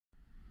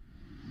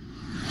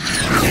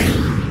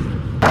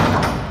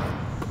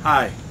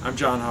Hi, I'm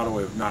John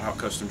Holloway of Nighthawk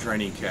Custom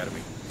Training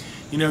Academy.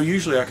 You know,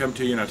 usually I come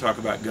to you and I talk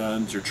about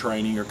guns or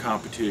training or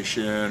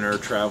competition or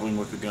traveling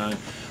with a gun.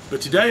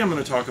 But today I'm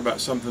going to talk about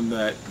something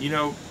that, you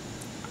know,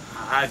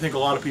 I think a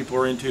lot of people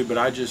are into, but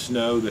I just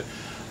know that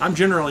I'm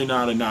generally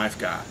not a knife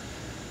guy.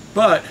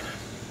 But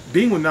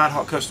being with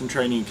Nighthawk Custom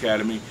Training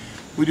Academy,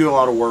 we do a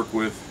lot of work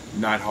with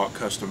Nighthawk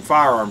Custom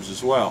Firearms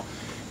as well.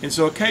 And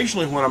so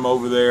occasionally when I'm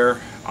over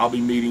there, I'll be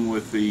meeting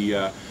with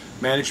the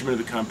management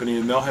of the company,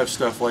 and they'll have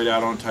stuff laid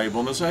out on the table,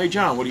 and they'll say, hey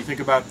John, what do you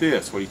think about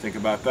this? What do you think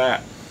about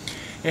that?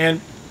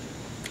 And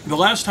the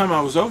last time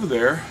I was over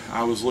there,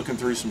 I was looking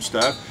through some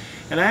stuff,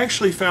 and I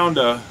actually found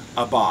a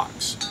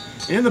box.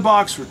 And in the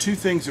box were two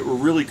things that were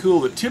really cool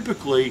that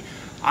typically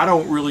I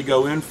don't really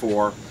go in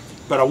for,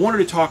 but I wanted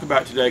to talk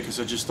about today because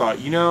I just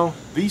thought, you know,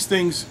 these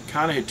things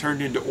kind of had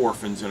turned into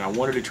orphans, and I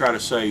wanted to try to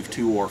save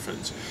two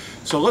orphans.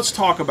 So let's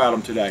talk about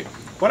them today.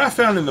 What I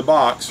found in the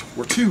box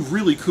were two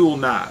really cool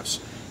knives.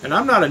 And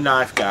I'm not a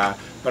knife guy,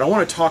 but I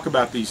want to talk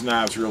about these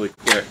knives really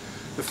quick.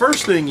 The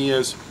first thing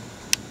is,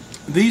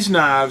 these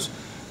knives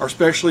are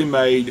specially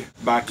made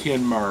by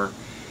Murr,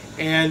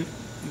 and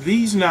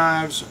these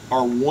knives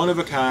are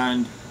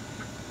one-of-a-kind,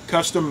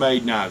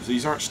 custom-made knives.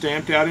 These aren't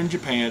stamped out in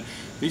Japan.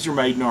 These are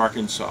made in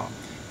Arkansas,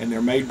 and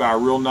they're made by a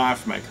real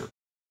knife maker.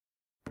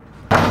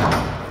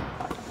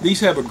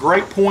 These have a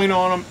great point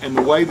on them, and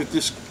the way that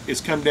this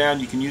is come down,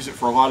 you can use it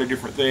for a lot of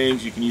different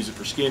things. You can use it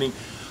for skinning,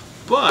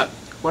 but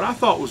what I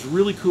thought was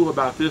really cool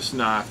about this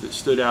knife that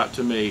stood out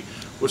to me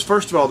was,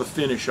 first of all, the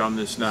finish on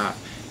this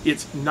knife.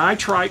 It's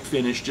nitrite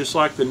finish, just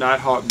like the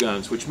Nighthawk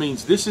guns, which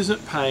means this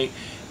isn't paint.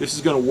 This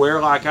is going to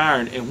wear like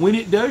iron, and when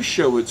it does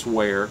show its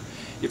wear,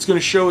 it's going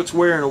to show its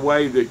wear in a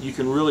way that you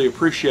can really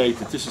appreciate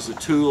that this is a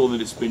tool and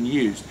that it's been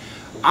used.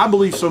 I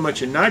believe so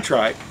much in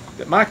nitrite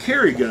that my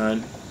carry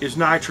gun is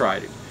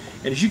nitrited.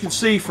 And as you can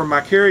see from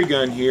my carry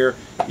gun here,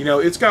 you know,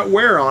 it's got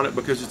wear on it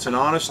because it's an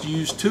honest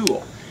used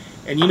tool.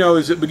 And you know,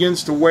 as it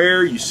begins to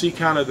wear, you see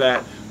kind of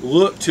that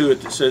look to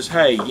it that says,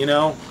 hey, you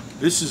know,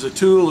 this is a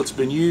tool, it's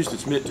been used,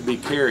 it's meant to be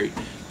carried.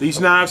 These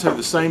knives have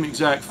the same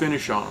exact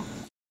finish on them.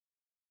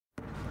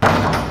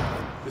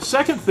 The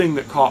second thing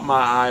that caught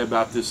my eye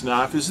about this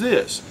knife is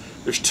this.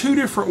 There's two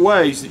different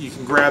ways that you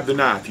can grab the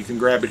knife. You can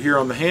grab it here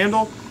on the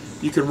handle,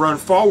 you can run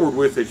forward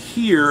with it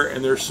here,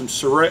 and there's some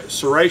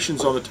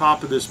serrations on the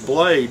top of this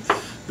blade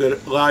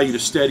that allow you to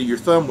steady your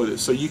thumb with it.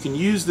 So you can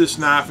use this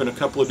knife in a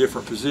couple of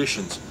different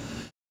positions.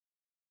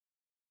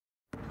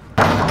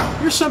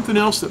 Here's something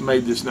else that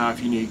made this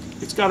knife unique.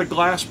 It's got a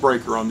glass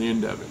breaker on the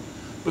end of it.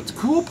 But the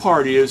cool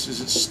part is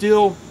it's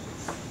still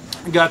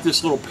got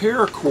this little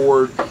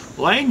paracord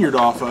lanyard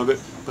off of it,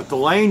 but the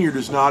lanyard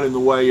is not in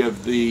the way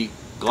of the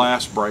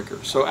glass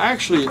breaker. So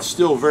actually it's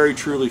still very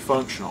truly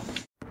functional.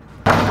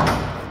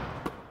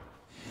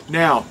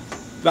 Now,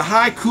 the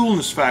high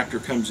coolness factor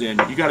comes in.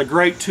 You got a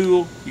great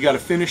tool, you got a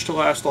finish to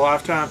last a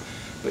lifetime,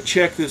 but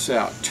check this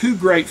out. Two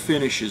great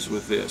finishes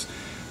with this.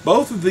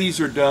 Both of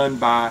these are done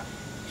by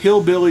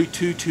Hillbilly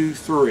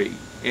 223,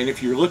 and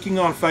if you're looking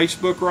on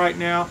Facebook right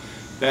now,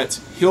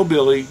 that's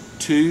Hillbilly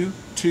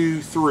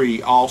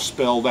 223, all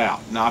spelled out,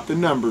 not the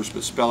numbers,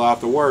 but spell out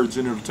the words,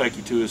 and it'll take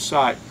you to his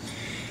site.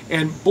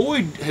 And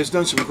Boyd has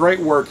done some great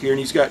work here, and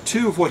he's got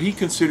two of what he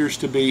considers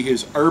to be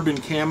his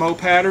urban camo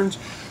patterns.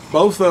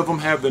 Both of them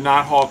have the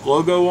Nighthawk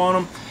logo on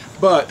them,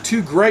 but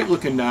two great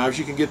looking knives.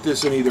 You can get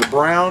this in either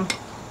brown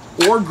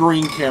or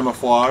green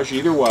camouflage,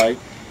 either way.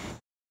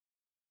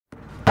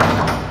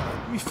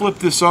 Let me flip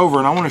this over,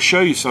 and I want to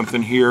show you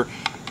something here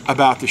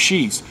about the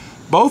sheaths.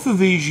 Both of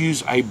these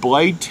use a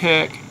Blade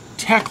Tech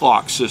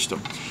Lock system,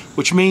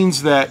 which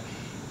means that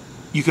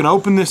you can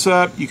open this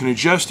up, you can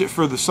adjust it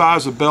for the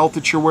size of belt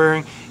that you're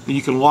wearing, then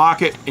you can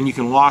lock it, and you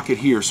can lock it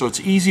here. So it's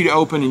easy to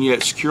open and yet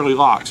it securely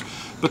locks.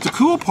 But the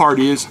cool part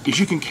is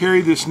you can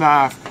carry this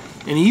knife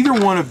in either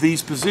one of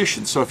these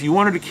positions. So if you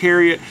wanted to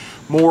carry it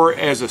more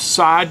as a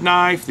side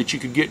knife that you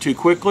could get to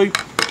quickly,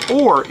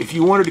 or if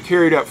you wanted to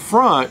carry it up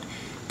front,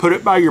 put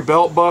it by your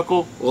belt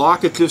buckle,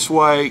 lock it this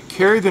way,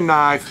 carry the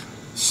knife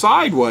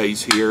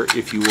sideways here,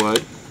 if you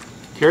would.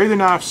 Carry the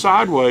knife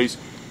sideways.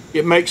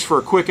 It makes for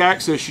a quick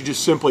access. You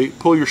just simply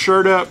pull your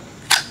shirt up,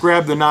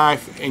 grab the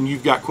knife, and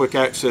you've got quick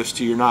access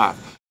to your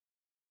knife.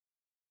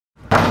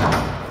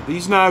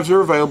 These knives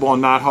are available on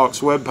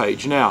Nighthawk's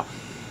webpage. Now,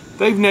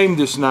 they've named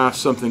this knife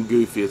something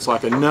goofy. It's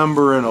like a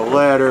number and a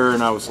letter,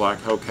 and I was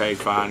like, okay,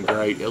 fine,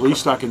 great. At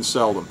least I can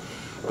sell them.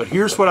 But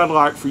here's what I'd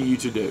like for you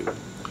to do.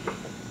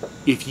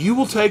 If you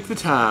will take the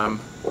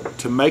time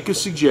to make a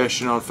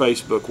suggestion on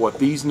Facebook what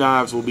these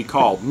knives will be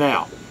called.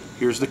 Now,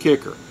 here's the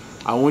kicker.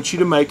 I want you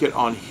to make it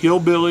on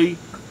Hillbilly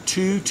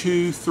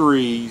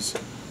 223's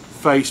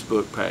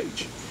Facebook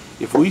page.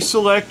 If we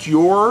select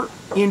your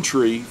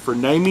entry for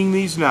naming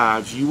these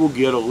knives, you will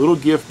get a little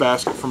gift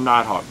basket from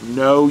Nighthawk.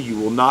 No, you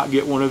will not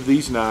get one of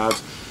these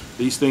knives.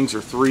 These things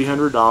are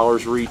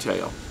 $300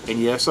 retail. And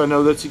yes, I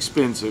know that's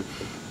expensive,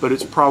 but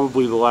it's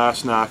probably the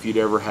last knife you'd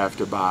ever have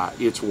to buy.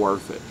 It's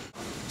worth it.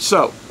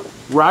 So,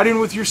 write in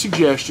with your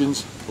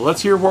suggestions.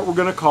 Let's hear what we're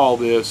going to call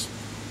this.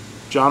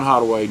 John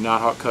Holloway,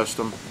 Nighthawk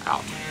Custom,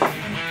 out.